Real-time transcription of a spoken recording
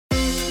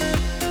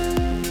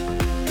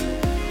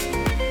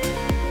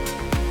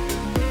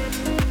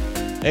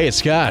Hey, it's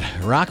Scott,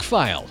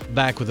 ROCKFILE,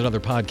 back with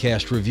another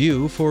podcast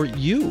review for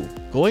you.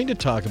 Going to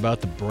talk about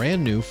the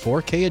brand new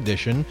 4K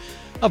edition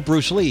of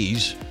Bruce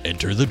Lee's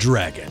Enter the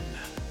Dragon.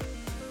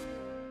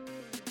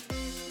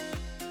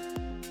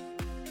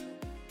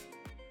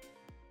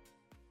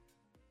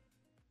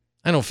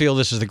 I don't feel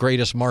this is the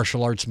greatest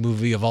martial arts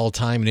movie of all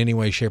time in any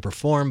way, shape, or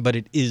form, but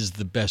it is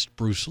the best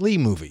Bruce Lee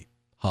movie.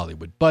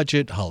 Hollywood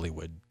budget,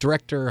 Hollywood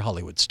director,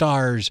 Hollywood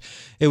stars.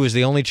 It was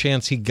the only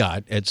chance he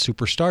got at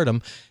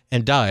superstardom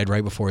and died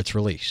right before its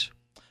release.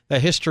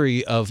 The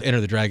history of Enter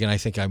the Dragon, I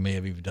think I may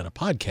have even done a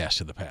podcast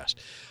in the past.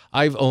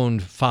 I've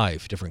owned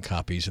 5 different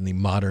copies in the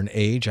modern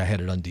age. I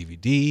had it on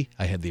DVD.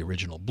 I had the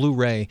original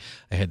Blu-ray.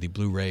 I had the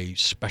Blu-ray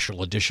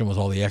special edition with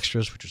all the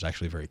extras, which was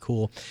actually very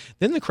cool.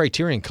 Then the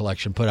Criterion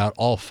Collection put out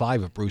all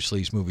 5 of Bruce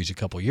Lee's movies a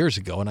couple years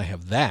ago, and I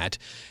have that.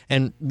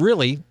 And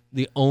really,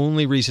 the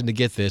only reason to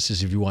get this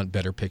is if you want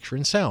better picture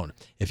and sound.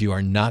 If you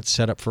are not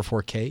set up for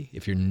 4K,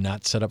 if you're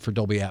not set up for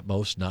Dolby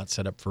Atmos, not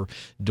set up for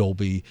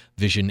Dolby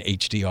Vision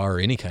HDR or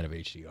any kind of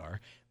HDR,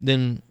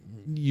 then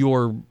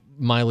your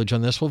mileage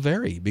on this will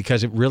vary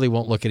because it really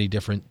won't look any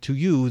different to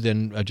you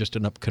than just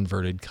an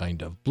up-converted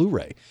kind of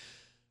Blu-ray.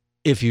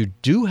 If you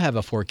do have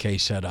a 4K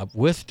setup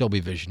with Dolby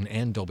Vision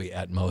and Dolby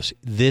Atmos,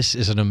 this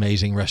is an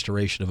amazing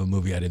restoration of a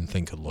movie I didn't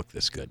think could look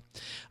this good.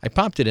 I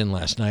popped it in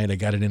last night. I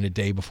got it in a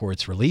day before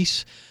its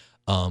release.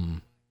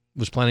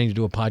 Was planning to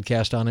do a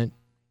podcast on it,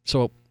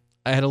 so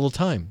I had a little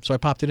time, so I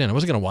popped it in. I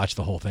wasn't going to watch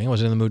the whole thing. I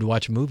wasn't in the mood to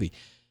watch a movie.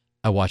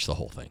 I watched the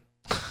whole thing.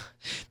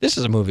 This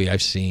is a movie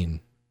I've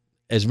seen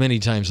as many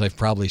times as I've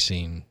probably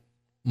seen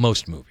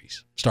most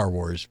movies. Star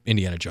Wars,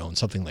 Indiana Jones,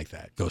 something like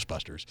that,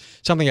 Ghostbusters.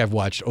 Something I've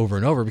watched over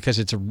and over because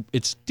it's a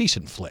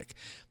decent flick.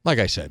 Like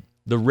I said,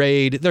 The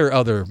Raid, there are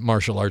other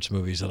martial arts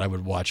movies that I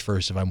would watch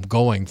first if I'm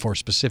going for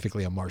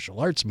specifically a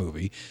martial arts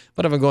movie.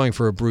 But if I'm going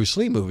for a Bruce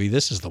Lee movie,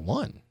 this is the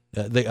one.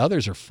 The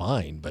others are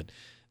fine, but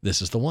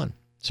this is the one.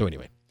 So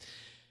anyway,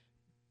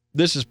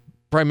 this is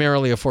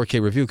primarily a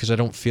 4K review because I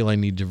don't feel I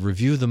need to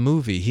review the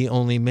movie. He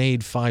only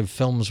made 5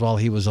 films while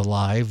he was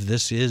alive.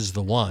 This is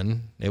the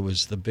one. It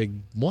was the big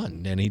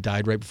one, and he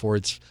died right before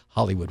its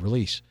Hollywood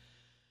release.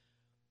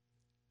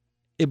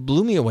 It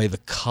blew me away, the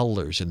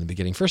colors in the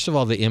beginning. First of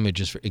all, the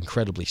image is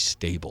incredibly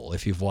stable.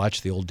 If you've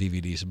watched the old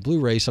DVDs and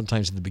Blu-ray,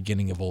 sometimes at the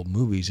beginning of old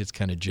movies, it's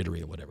kind of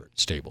jittery or whatever.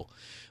 It's stable.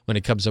 When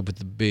it comes up with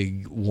the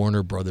big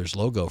Warner Brothers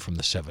logo from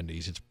the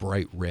 70s, it's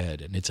bright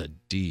red, and it's a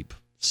deep,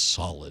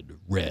 solid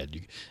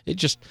red. It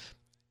just,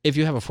 if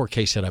you have a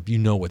 4K setup, you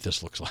know what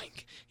this looks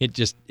like.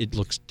 It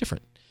looks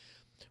different.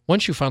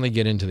 Once you finally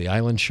get into the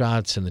island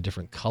shots and the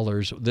different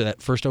colors,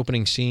 that first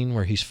opening scene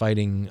where he's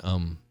fighting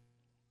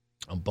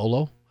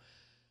Bolo,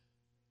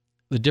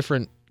 the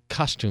different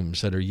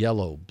costumes that are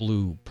yellow,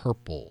 blue,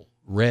 purple,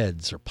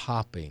 reds are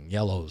popping,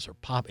 yellows are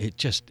popping.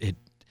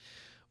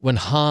 When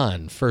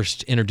Han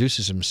first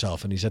introduces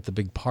himself and he's at the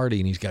big party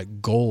and he's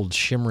got gold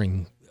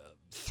shimmering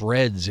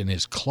threads in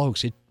his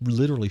cloaks, it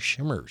literally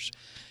shimmers.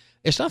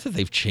 It's not that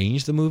they've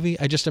changed the movie.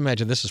 I just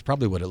imagine this is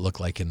probably what it looked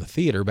like in the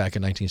theater back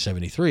in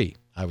 1973.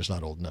 I was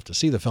not old enough to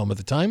see the film at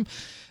the time.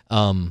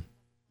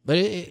 But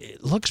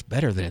it looks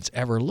better than it's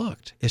ever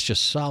looked. It's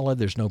just solid.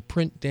 There's no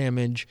print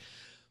damage.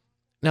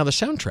 Now, the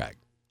soundtrack.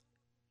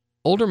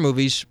 Older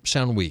movies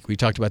sound weak. We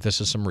talked about this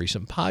in some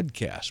recent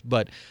podcasts,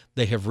 but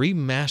they have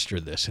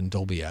remastered this in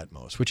Dolby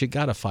Atmos, which it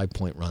got a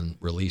 5-point run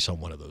release on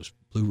one of those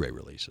Blu-ray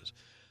releases.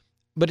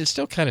 But it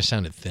still kind of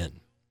sounded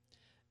thin.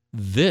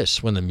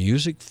 This, when the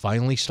music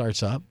finally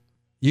starts up,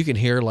 you can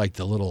hear like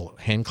the little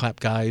hand clap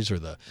guys or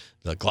the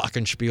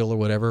glockenspiel or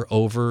whatever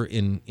over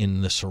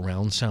in the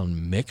surround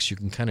sound mix. You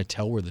can kind of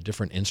tell where the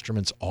different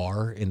instruments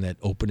are in that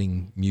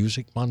opening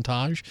music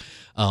montage.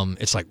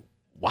 It's like,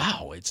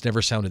 wow, it's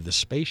never sounded this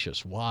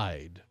spacious,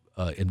 wide,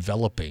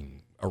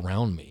 enveloping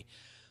around me.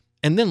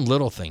 And then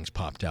little things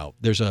popped out.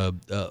 There's a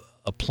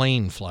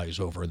plane flies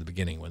over in the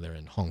beginning when they're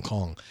in Hong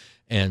Kong,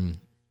 and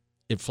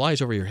it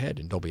flies over your head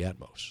in Dolby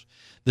Atmos.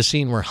 The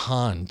scene where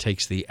Han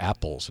takes the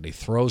apples and he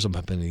throws them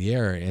up in the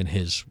air and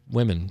his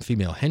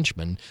female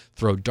henchmen,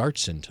 throw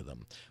darts into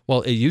them.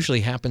 Well, it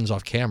usually happens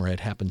off camera. It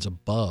happens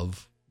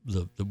above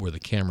where the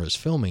camera is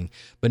filming.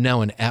 But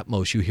now in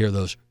Atmos, you hear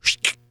those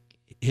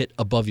hit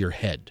above your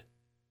head.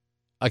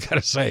 I got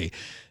to say,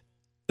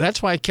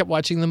 that's why I kept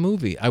watching the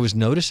movie. I was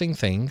noticing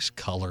things,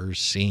 colors,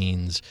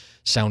 scenes,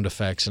 sound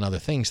effects, and other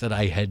things that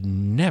I had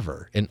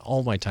never in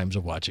all my times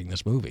of watching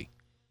this movie.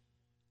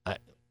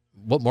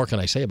 What more can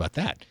I say about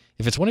that?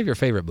 If it's one of your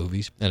favorite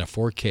movies and a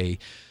 4K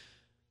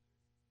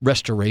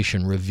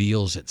restoration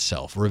reveals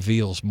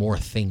more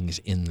things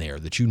in there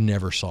that you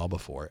never saw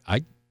before,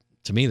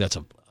 to me, that's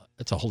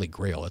a holy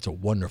grail. That's a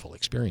wonderful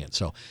experience.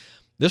 So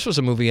this was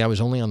a movie I was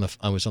on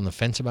the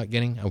fence about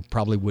getting. I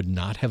probably would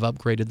not have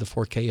upgraded the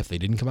 4K if they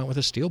didn't come out with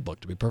a steelbook,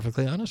 to be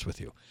perfectly honest with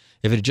you.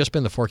 If it had just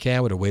been the 4K, I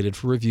would have waited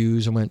for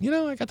reviews and went,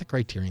 I got the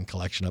Criterion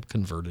Collection up,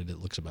 converted. It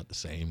looks about the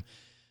same.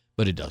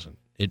 But it doesn't.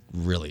 It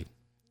really...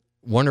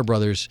 Warner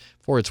Brothers,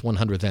 for its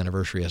 100th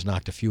anniversary, has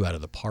knocked a few out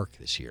of the park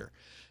this year.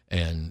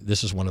 And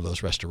this is one of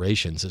those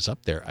restorations that's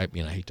up there. I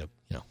mean, I hate to,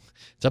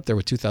 It's up there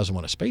with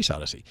 2001: A Space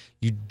Odyssey.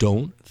 You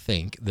don't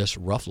think this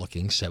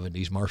rough-looking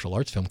 70s martial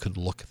arts film could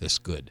look this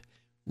good.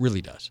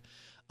 Really does.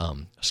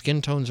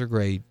 Skin tones are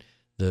great.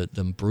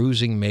 The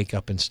bruising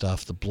makeup and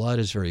stuff. The blood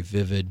is very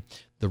vivid.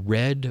 The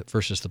red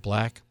versus the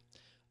black.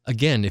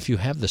 Again, if you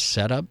have the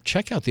setup,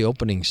 check out the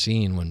opening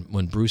scene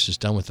when Bruce is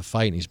done with the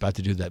fight and he's about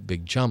to do that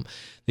big jump.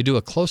 They do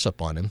a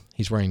close-up on him.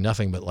 He's wearing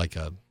nothing but like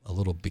a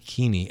little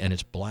bikini, and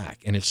it's black.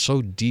 And it's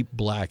so deep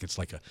black, it's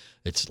like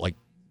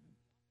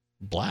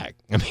black.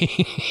 I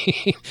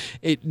mean,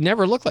 it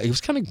never looked like it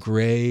was kind of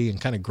gray and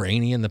kind of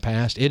grainy in the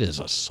past. It is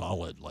a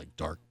solid, like,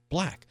 dark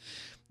black.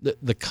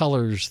 The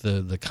colors,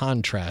 the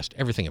contrast,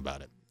 everything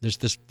about it.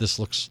 This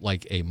looks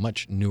like a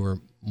much newer,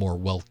 more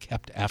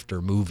well-kept after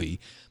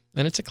movie.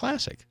 And it's a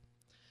classic.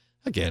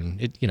 Again,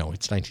 it's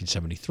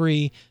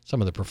 1973.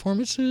 Some of the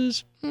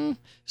performances,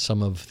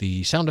 some of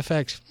the sound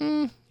effects,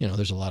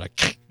 there's a lot of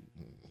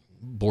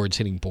boards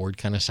hitting board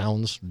kind of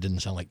sounds. Didn't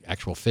sound like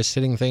actual fists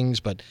hitting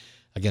things, but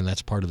again,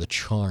 that's part of the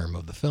charm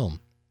of the film.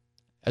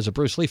 As a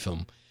Bruce Lee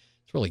film,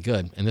 it's really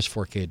good. And this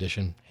 4K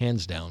edition,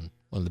 hands down,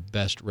 one of the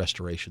best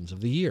restorations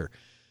of the year.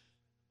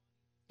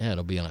 Yeah,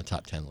 it'll be on a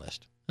top 10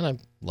 list. And I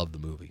love the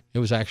movie. It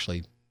was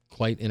actually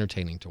quite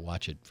entertaining to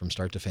watch it from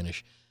start to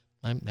finish.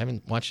 I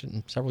haven't watched it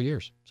in several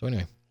years. So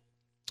anyway,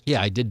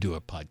 yeah, I did do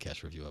a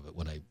podcast review of it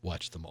when I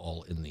watched them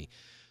all in the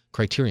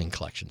Criterion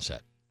Collection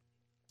set.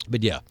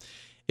 But yeah,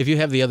 if you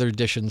have the other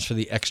editions for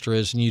the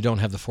extras and you don't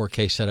have the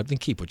 4K setup, then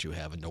keep what you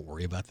have and don't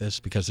worry about this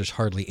because there's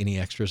hardly any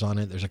extras on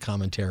it. There's a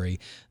commentary,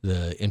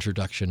 the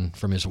introduction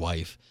from his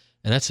wife,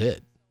 and that's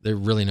it. There are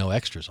really no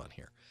extras on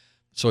here.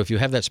 So if you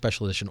have that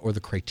special edition or the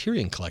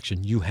Criterion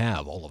Collection, you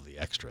have all of the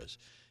extras.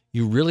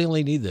 You really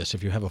only need this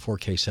if you have a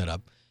 4K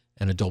setup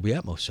and a Dolby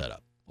Atmos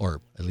setup,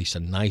 or at least a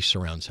nice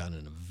surround sound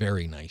and a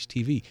very nice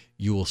TV.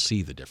 You will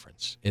see the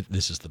difference.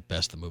 This is the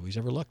best the movie's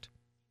ever looked.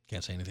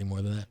 Can't say anything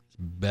more than that. It's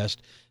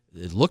best.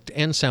 It looked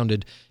and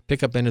sounded.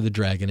 Pick up Enter the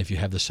Dragon if you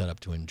have the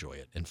setup to enjoy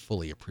it and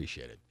fully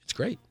appreciate it. It's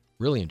great.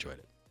 Really enjoyed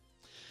it.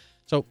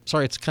 So,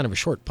 sorry, it's kind of a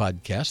short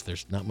podcast.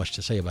 There's not much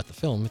to say about the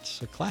film.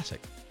 It's a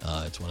classic.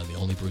 It's one of the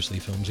only Bruce Lee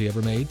films he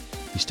ever made.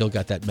 He still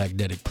got that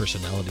magnetic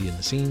personality in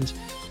the scenes,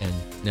 and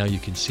now you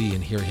can see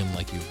and hear him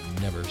like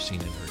you've never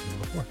seen and heard him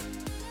before.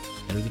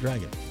 Enter the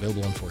Dragon,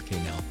 available on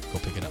 4K now. Go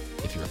pick it up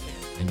if you're a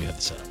fan and you have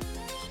the setup.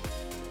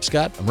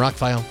 Scott, I'm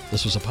ROCKFILE.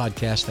 This was a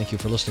podcast. Thank you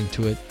for listening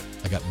to it.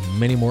 I got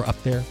many more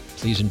up there.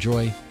 Please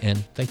enjoy,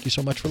 and thank you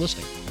so much for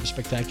listening. Have a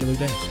spectacular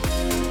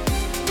day.